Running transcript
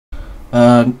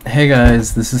Hey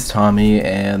guys, this is Tommy,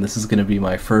 and this is going to be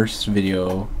my first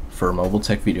video for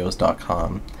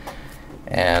mobiletechvideos.com.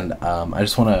 And I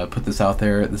just want to put this out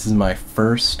there. This is my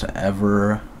first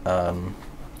ever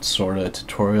sort of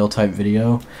tutorial type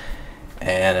video,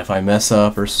 and if I mess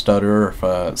up or stutter,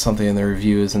 or if something in the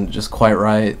review isn't just quite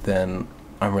right, then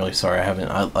I'm really sorry.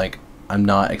 I'm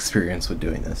not experienced with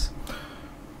doing this.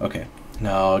 Okay,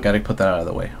 now I got to put that out of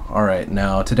the way. Alright,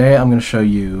 now today I'm going to show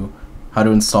you how to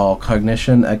install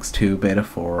Cognition X2 Beta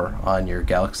 4 on your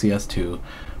Galaxy S II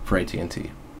for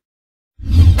AT&T.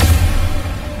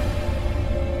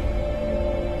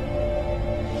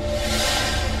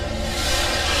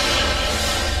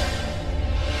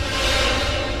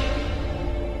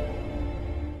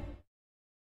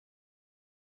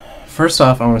 First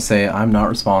off, I want to say I'm not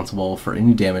responsible for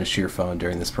any damage to your phone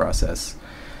during this process.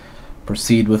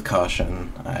 Proceed with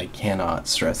caution. I cannot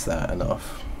stress that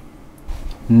enough.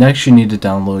 Next, you need to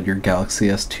download your Galaxy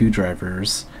S II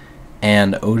drivers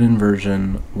and Odin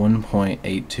version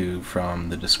 1.82 from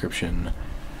the description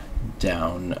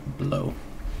down below.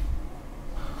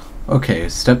 Okay,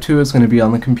 step 2 is going to be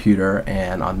on the computer,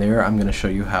 and on there I'm going to show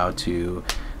you how to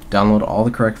download all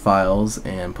the correct files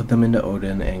and put them into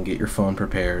Odin and get your phone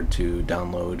prepared to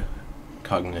download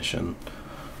Cognition.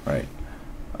 Alright,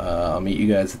 I'll meet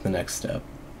you guys at the next step.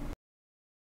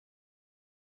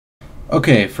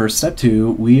 Okay, for step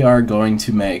 2, we are going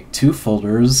to make 2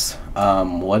 folders,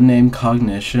 one named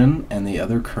Cognition and the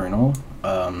other kernel.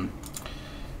 You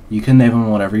can name them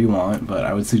whatever you want, but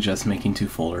I would suggest making 2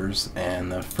 folders. And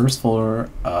the first folder,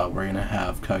 we're going to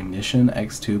have Cognition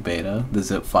X2 Beta, the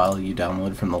zip file you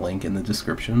download from the link in the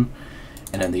description.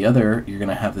 And in the other, you're going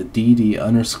to have the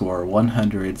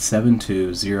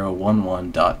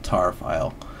dd_100.72011.tar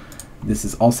file. This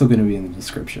is also going to be in the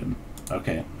description.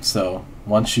 Okay, so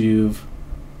once you've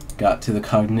got to the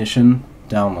Cognition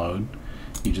download,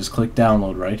 you just click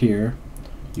download right here.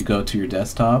 You go to your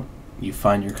desktop, you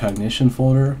find your Cognition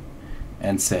folder,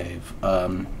 and save.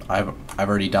 I've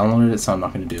already downloaded it, so I'm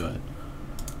not going to do it.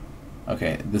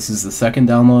 Okay, this is the second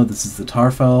download. This is the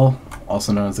tar file,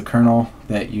 also known as the kernel,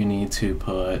 that you need to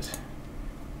put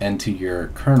into your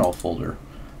kernel folder.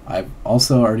 I've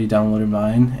also already downloaded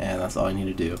mine, and that's all I need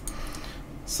to do.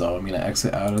 So I'm going to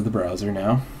exit out of the browser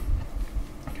now.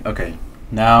 Okay,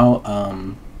 now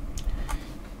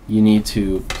you need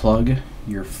to plug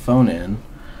your phone in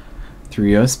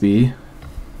through USB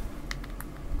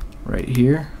right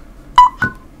here.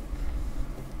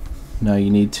 Now you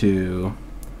need to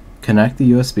connect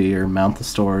the USB or mount the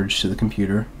storage to the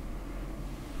computer.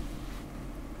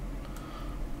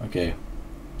 Okay,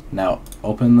 now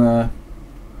open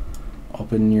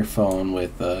your phone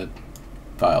with the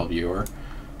file viewer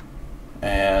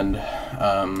and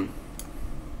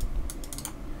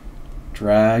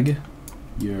drag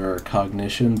your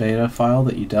Cognition beta file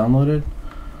that you downloaded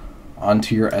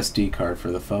onto your SD card for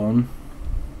the phone.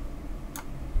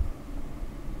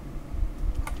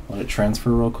 Let it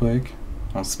transfer real quick.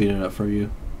 I'll speed it up for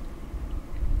you.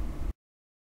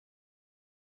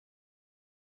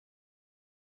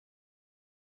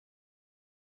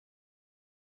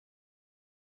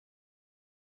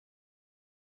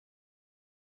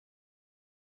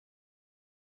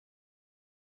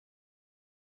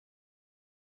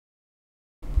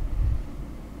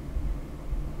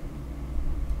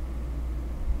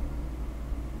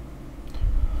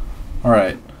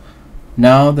 Alright,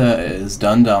 now that it is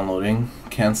done downloading,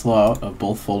 cancel out of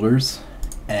both folders,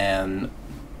 and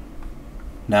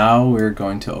now we're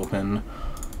going to open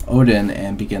Odin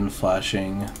and begin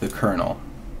flashing the kernel.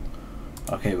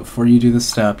 Okay, before you do this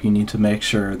step, you need to make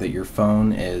sure that your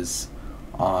phone is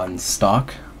on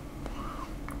stock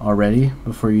already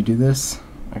before you do this.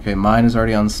 Okay, mine is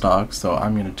already on stock, so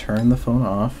I'm going to turn the phone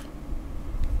off.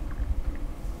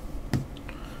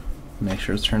 Make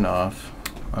sure it's turned off.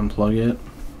 Unplug it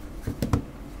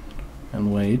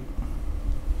and wait.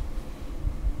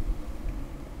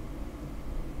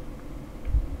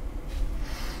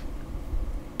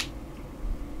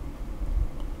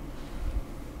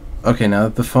 Okay, now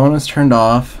that the phone is turned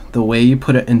off, the way you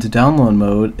put it into download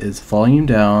mode is volume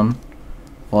down,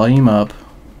 volume up,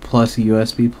 plus a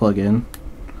USB plug-in,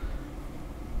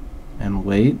 and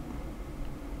wait.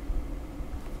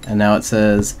 And now it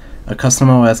says, a custom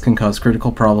OS can cause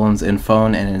critical problems in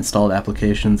phone and installed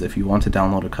applications. If you want to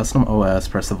download a custom OS,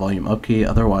 press the volume up key,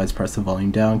 otherwise press the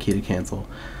volume down key to cancel.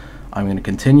 I'm going to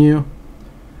continue.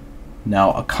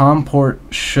 Now a COM port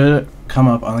should come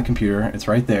up on the computer. It's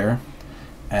right there.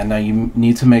 And now you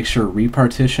need to make sure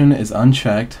repartition is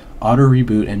unchecked, auto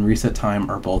reboot and reset time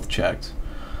are both checked.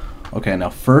 Okay, now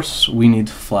first we need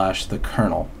to flash the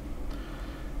kernel.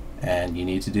 And you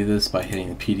need to do this by hitting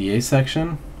the PDA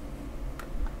section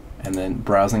and then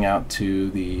browsing out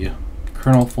to the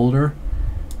kernel folder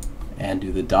and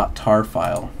do the .tar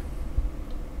file.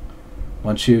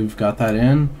 Once you've got that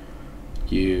in,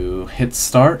 you hit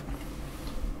start,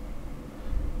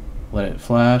 let it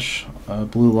flash, a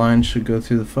blue line should go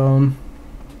through the phone.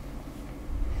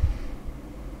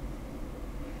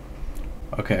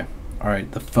 Okay,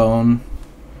 alright, the phone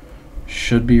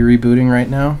should be rebooting right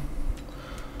now.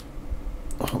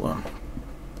 Hold on.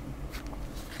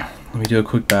 Let me do a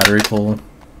quick battery pull.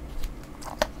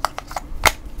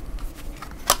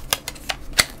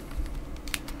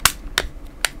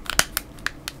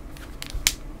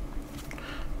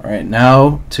 Alright,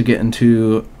 now to get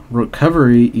into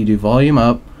recovery, you do volume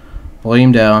up,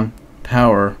 volume down,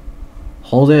 power,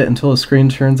 hold it until the screen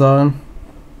turns on,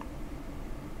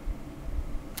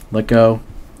 let go,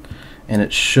 and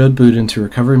it should boot into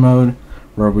recovery mode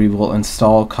where we will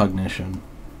install Cognition.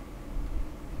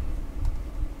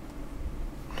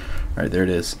 Alright, there it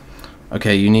is.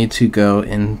 Okay, you need to go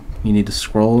in, you need to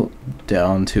scroll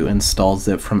down to install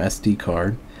zip from SD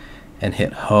card and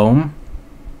hit home,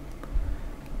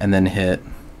 and then hit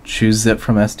choose zip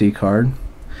from SD card,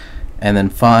 and then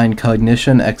find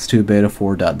Cognition X2 beta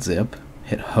 4.zip,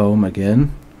 hit home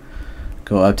again,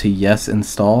 go up to yes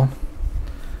install,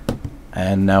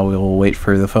 and now we will wait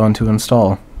for the phone to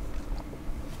install.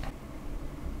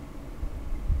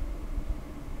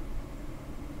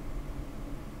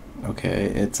 Okay,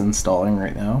 it's installing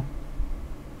right now.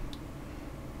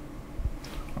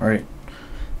 Alright,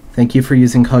 thank you for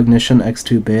using Cognition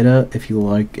X2 beta. If you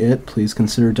like it, please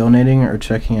consider donating or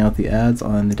checking out the ads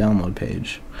on the download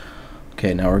page.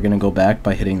 Okay, now we're going to go back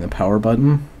by hitting the power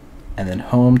button and then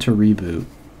home to reboot.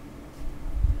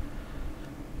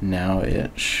 Now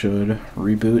it should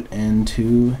reboot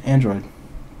into Android.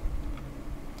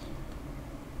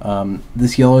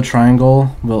 This yellow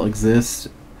triangle will exist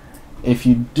if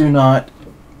you do not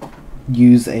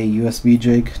use a USB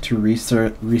jig to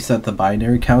reset the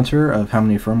binary counter of how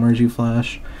many firmwares you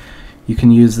flash. You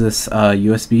can use this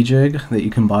USB jig that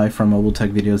you can buy from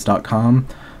mobiletechvideos.com,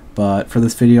 but for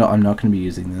this video I'm not going to be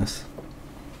using this.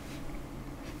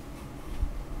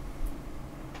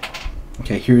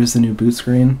 Okay, here's the new boot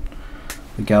screen,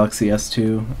 the Galaxy S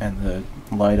II and the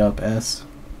light up S.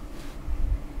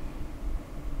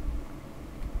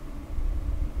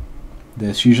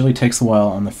 This usually takes a while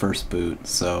on the first boot,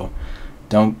 so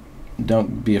don't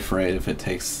be afraid if it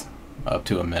takes up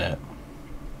to a minute.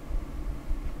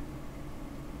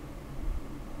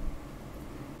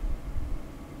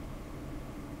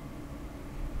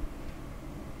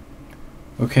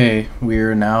 Okay,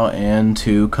 we're now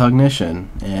into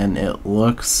Cognition, and it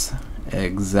looks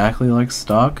exactly like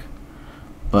stock,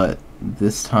 but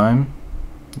this time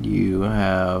you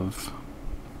have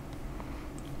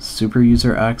super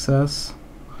user access,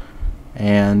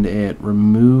 and it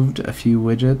removed a few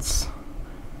widgets,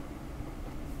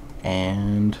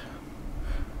 and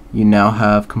you now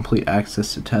have complete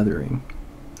access to tethering.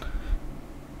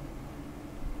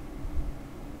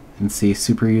 And see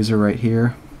super user right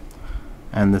here,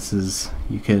 and this is,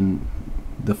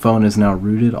 the phone is now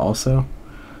rooted also,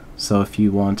 so if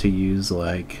you want to use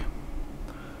like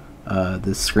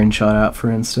this screenshot app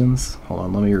for instance, hold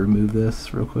on, let me remove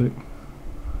this real quick.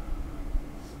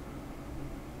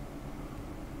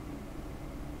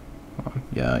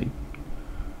 Yeah.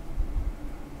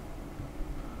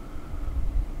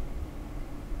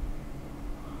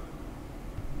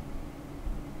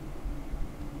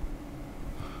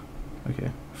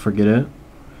 Okay, forget it.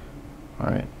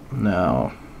 Alright,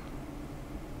 now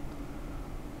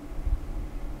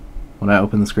when I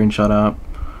open the screenshot app,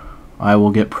 I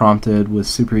will get prompted with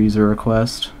super user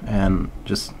request, and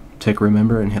just tick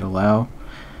remember and hit allow,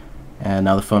 and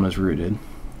now the phone is rooted.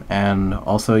 And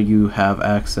also you have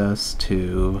access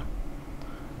to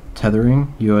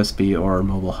tethering, USB or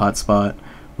mobile hotspot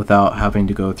without having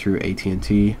to go through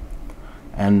AT&T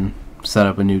and set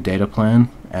up a new data plan,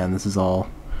 and this is all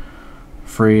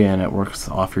free and it works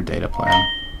off your data plan.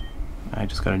 I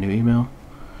just got a new email.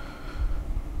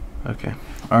 Okay,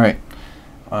 alright.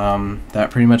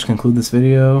 That pretty much concludes this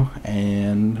video,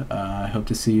 and I hope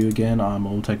to see you again on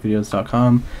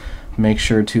mobiletechvideos.com. Make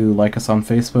sure to like us on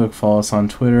Facebook, follow us on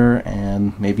Twitter,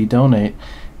 and maybe donate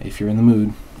if you're in the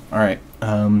mood. Alright,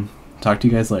 talk to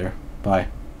you guys later. Bye.